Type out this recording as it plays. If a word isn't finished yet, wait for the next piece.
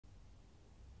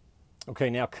Okay,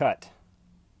 now cut.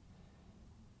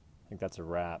 I think that's a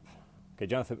wrap. Okay,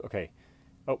 Jonathan, okay.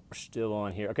 Oh, we're still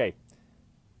on here. Okay.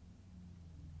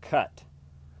 Cut.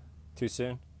 Too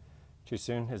soon? Too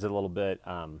soon? Is it a little bit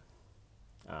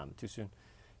too soon?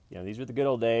 You know, these were the good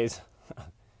old days.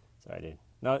 Sorry, dude.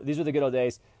 No, these were the good old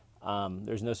days.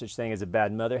 There's no such thing as a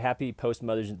bad mother. Happy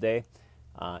post-Mother's Day.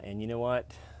 And you know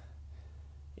what?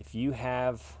 If you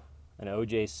have an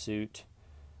OJ suit,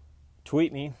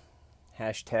 tweet me.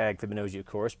 Hashtag Fibonojji, of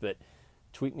course, but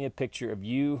tweet me a picture of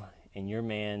you and your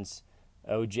man's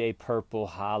OJ purple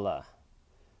holla.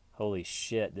 Holy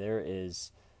shit, there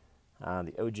is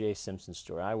the OJ Simpson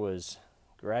story. I was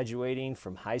graduating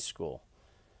from high school.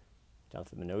 Down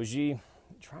Fibonojji,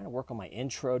 trying to work on my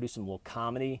intro, do some little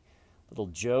comedy, little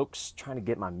jokes, trying to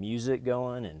get my music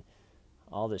going and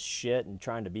all this shit, and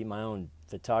trying to be my own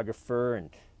photographer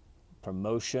and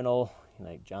promotional,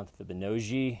 like Jonathan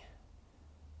Fibonojji.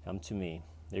 Come to me.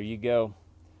 There you go.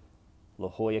 La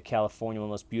Jolla, California, one of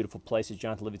the most beautiful places.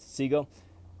 Jonathan Livingston.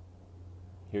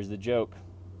 Here's the joke.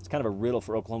 It's kind of a riddle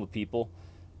for Oklahoma people.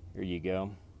 Here you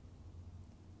go.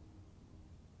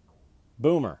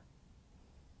 Boomer.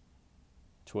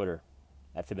 Twitter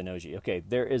at Fibonojji. Okay,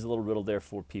 there is a little riddle there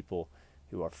for people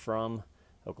who are from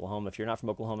Oklahoma. If you're not from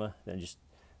Oklahoma, then just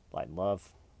light and love.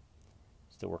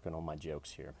 Still working on my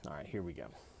jokes here. All right, here we go.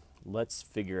 Let's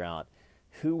figure out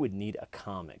who would need a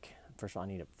comic. First of all, I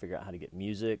need to figure out how to get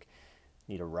music.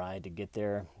 Need a ride to get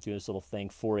there. Do this little thing,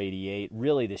 488.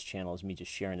 Really, this channel is me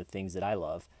just sharing the things that I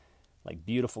love, like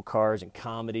beautiful cars and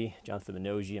comedy. Jonathan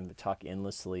Fibonojji. I'm going to talk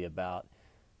endlessly about,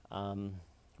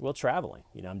 well, traveling.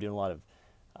 You know, I'm doing a lot of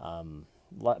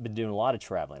been doing a lot of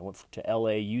traveling. I went to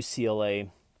LA, UCLA,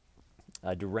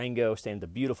 Durango, staying at the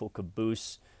beautiful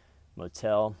Caboose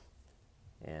Motel,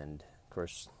 and of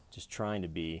course, just trying to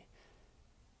be.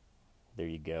 There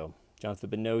you go, Jonathan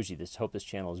Fibonojji. Hope this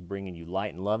channel is bringing you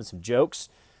light and love and some jokes.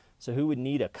 So, who would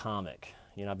need a comic?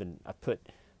 You know, I put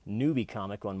newbie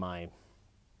comic on my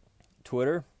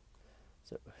Twitter.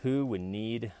 So, who would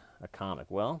need a comic?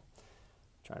 Well,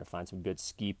 trying to find some good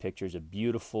ski pictures of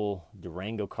beautiful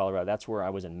Durango, Colorado. That's where I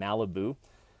was in Malibu,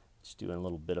 just doing a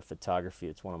little bit of photography.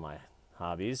 It's one of my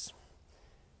hobbies.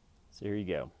 So here you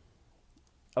go.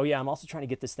 Oh yeah, I'm also trying to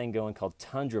get this thing going called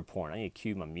Tundra porn. I need to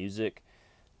cue my music.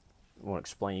 I want to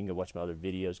explain. You can go watch my other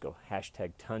videos. Go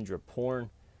hashtag Tundra porn.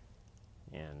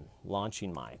 And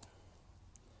launching my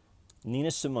Nina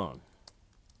Simone.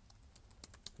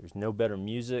 There's no better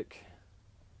music.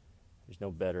 There's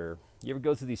no better. You ever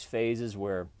go through these phases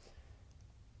where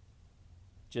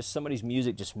just somebody's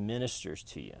music just ministers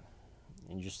to you,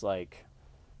 and you're just like,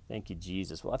 thank you,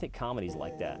 Jesus. Well, I think comedy's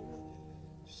like that.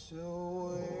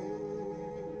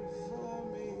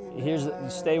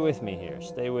 Stay with me here.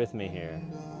 Stay with me here.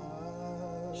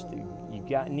 You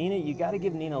got Nina. You got to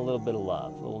give Nina a little bit of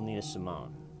love. A little Nina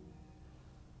Simone.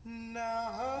 You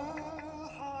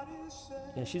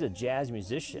know, she's a jazz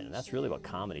musician, and that's really what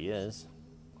comedy is.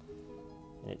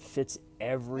 And it fits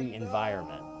every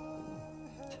environment.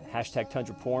 Hashtag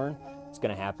Tundra porn. It's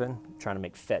going to happen. I'm trying to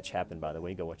make fetch happen, by the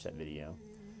way. Go watch that video.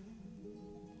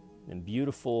 And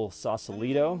beautiful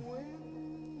Sausalito.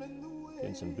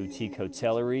 Doing some boutique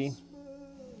hotellery.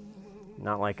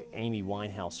 Not like Amy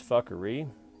Winehouse fuckery,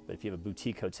 but if you have a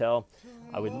boutique hotel,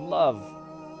 I would love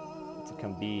to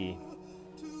come be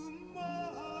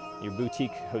your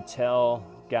boutique hotel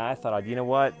guy. I thought, you know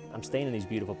what? I'm staying in these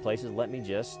beautiful places. Let me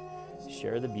just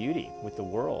share the beauty with the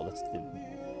world. It's the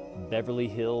Beverly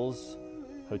Hills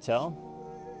Hotel.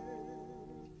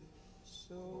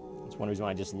 It's one reason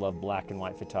why I just love black and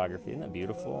white photography. Isn't that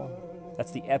beautiful?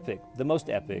 That's the most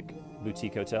epic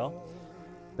boutique hotel.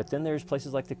 But then there's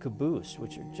places like the Caboose,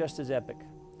 which are just as epic.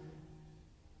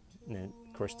 And then,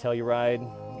 of course, Telluride.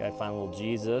 You gotta find a little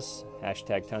Jesus.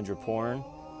 Hashtag Tundra porn.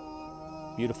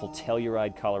 Beautiful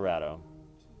Telluride, Colorado.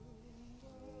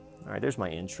 All right, there's my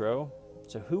intro.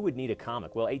 So who would need a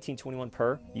comic? Well, 1821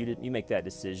 per. You make that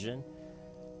decision.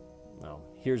 No,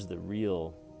 here's the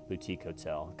real boutique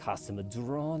hotel. Casa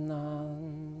Madrona.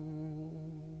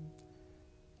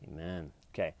 Amen.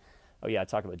 Okay. Oh yeah, I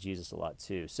talk about Jesus a lot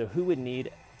too. So who would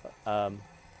need a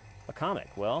comic?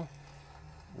 Well,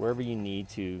 wherever you need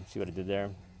to. See what I did there?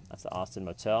 That's the Austin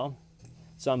Motel.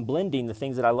 So I'm blending the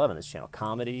things that I love on this channel: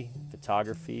 comedy,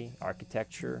 photography,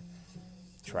 architecture,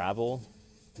 travel.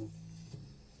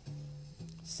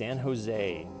 San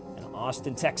Jose and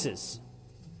Austin, Texas.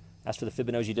 That's for the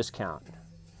Fibonojji discount.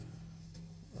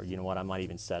 Or you know what, I might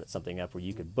even set something up where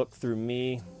you could book through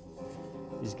me.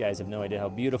 These guys have no idea how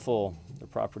beautiful their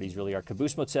properties really are.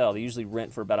 Caboose Motel, they usually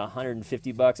rent for about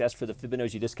 $150. Ask for the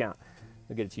Fibonojji discount.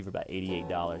 They'll get it to you for about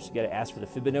 $88. You gotta ask for the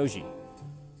Fibonojji.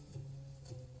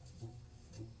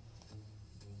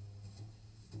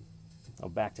 Oh,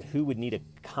 back to who would need a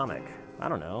comic? I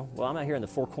don't know. Well, I'm out here in the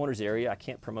Four Corners area. I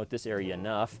can't promote this area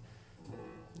enough.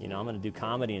 You know, I'm going to do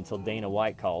comedy until Dana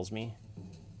White calls me.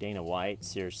 Dana White,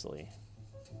 seriously.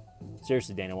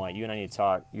 Seriously, Dana White, you and I need to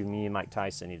talk. You, me, and Mike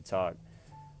Tyson need to talk.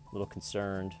 A little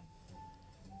concerned.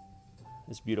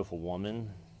 This beautiful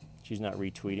woman, she's not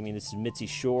retweeting me. This is Mitzi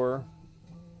Shore,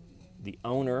 the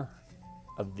owner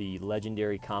of the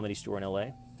legendary Comedy Store in LA.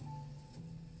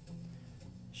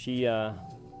 She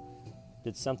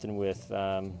did something with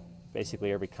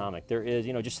basically every comic. There is,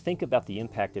 you know, just think about the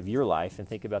impact of your life and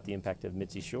think about the impact of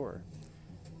Mitzi Shore.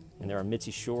 And there are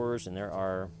Mitzi Shores and there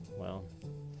are, well,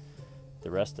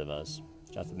 the rest of us.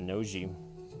 Jonathan Fibonojji.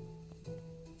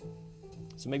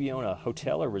 So maybe you own a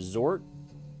hotel or resort.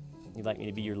 You'd like me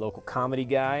to be your local comedy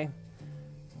guy.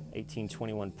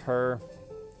 $18.21 per.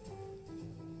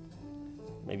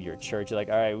 Maybe you're a church. You're like,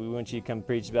 all right, we want you to come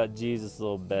preach about Jesus a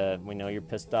little bit. We know you're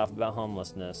pissed off about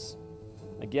homelessness.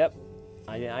 Like, yep,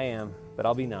 I am. But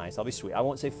I'll be nice. I'll be sweet. I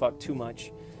won't say fuck too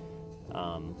much.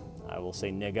 I will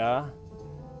say nigga.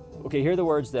 Okay, here are the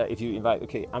words that if you invite.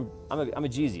 Okay, I'm a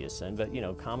Jesus, and but you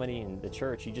know, comedy and the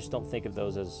church, you just don't think of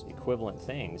those as equivalent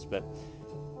things. But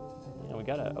you know, we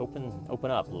gotta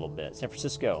open up a little bit. San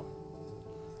Francisco.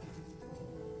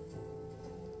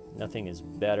 Nothing is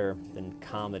better than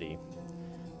comedy.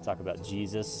 Talk about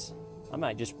Jesus. I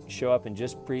might just show up and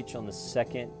just preach on the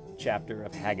second chapter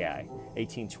of Haggai,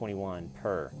 18:21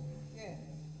 per.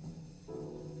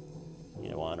 You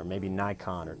know what? Or maybe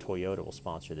Nikon or Toyota will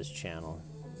sponsor this channel.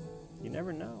 You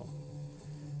never know.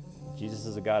 Jesus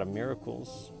is a God of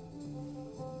miracles.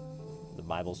 The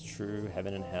Bible's true.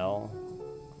 Heaven and hell.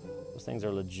 Those things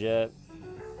are legit.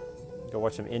 Go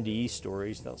watch some NDE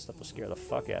stories. That stuff will scare the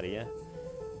fuck out of you.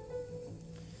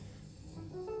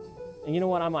 And you know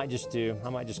what I might just do? I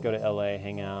might just go to LA,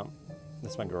 hang out.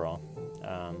 That's my girl.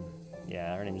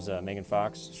 Yeah, her name's Megan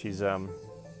Fox. She's I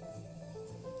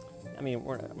mean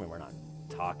we're not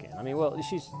talking. I mean, well,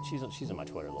 she's on my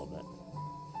Twitter a little bit.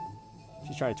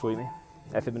 She's trying to tweet me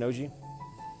at Fibonojji.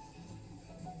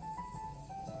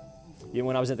 You know,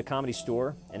 when I was at the Comedy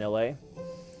Store in LA,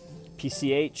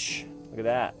 PCH, look at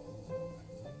that.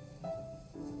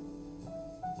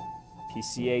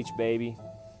 PCH, baby.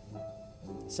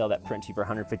 Sell that print to you for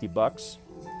 150 bucks.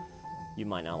 You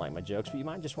might not like my jokes, but you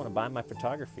might just want to buy my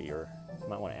photography, or you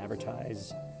might want to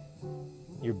advertise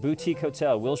your boutique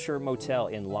hotel, Wilshire Motel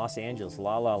in Los Angeles,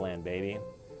 La La Land, baby.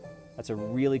 That's a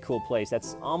really cool place.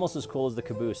 That's almost as cool as the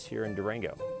Caboose here in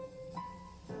Durango.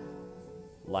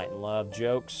 Light and love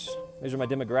jokes. These are my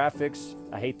demographics.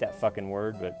 I hate that fucking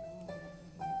word, but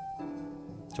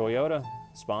Toyota,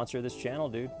 sponsor this channel,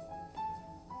 dude.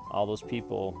 All those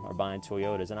people are buying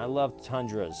Toyotas. And I love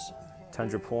Tundras.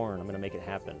 Tundra porn. I'm going to make it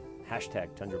happen.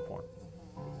 Hashtag Tundra porn.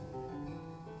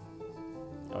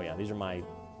 Oh, yeah. These are my...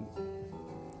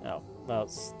 Oh, well,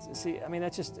 see, I mean,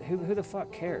 that's just... Who the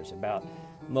fuck cares about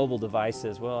mobile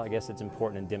devices? Well, I guess it's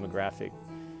important in demographic.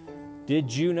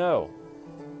 Did you know?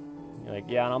 You're like,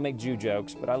 yeah, and I'll make Jew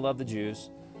jokes, but I love the Jews.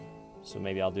 So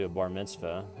maybe I'll do a bar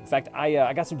mitzvah. In fact,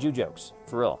 I got some Jew jokes.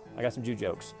 For real. I got some Jew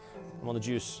jokes. I'm on the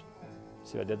juice.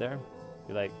 See what I did there?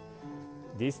 You're like,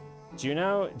 did Jew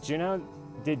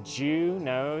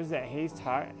knows that he's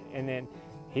taught, and then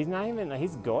he's not even,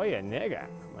 he's Goya, nigga.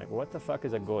 I'm like, what the fuck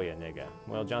is a Goya, nigga?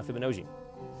 Well, John Fibonojji.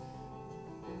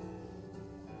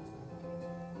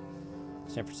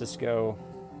 San Francisco.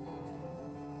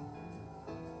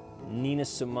 Nina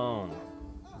Simone.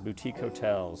 Boutique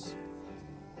hotels.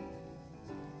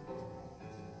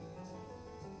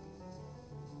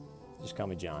 Just call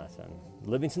me Jonathan.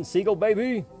 Livingston Seagull,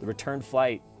 baby! The return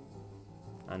flight.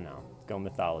 I know, it's going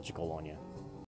mythological on you.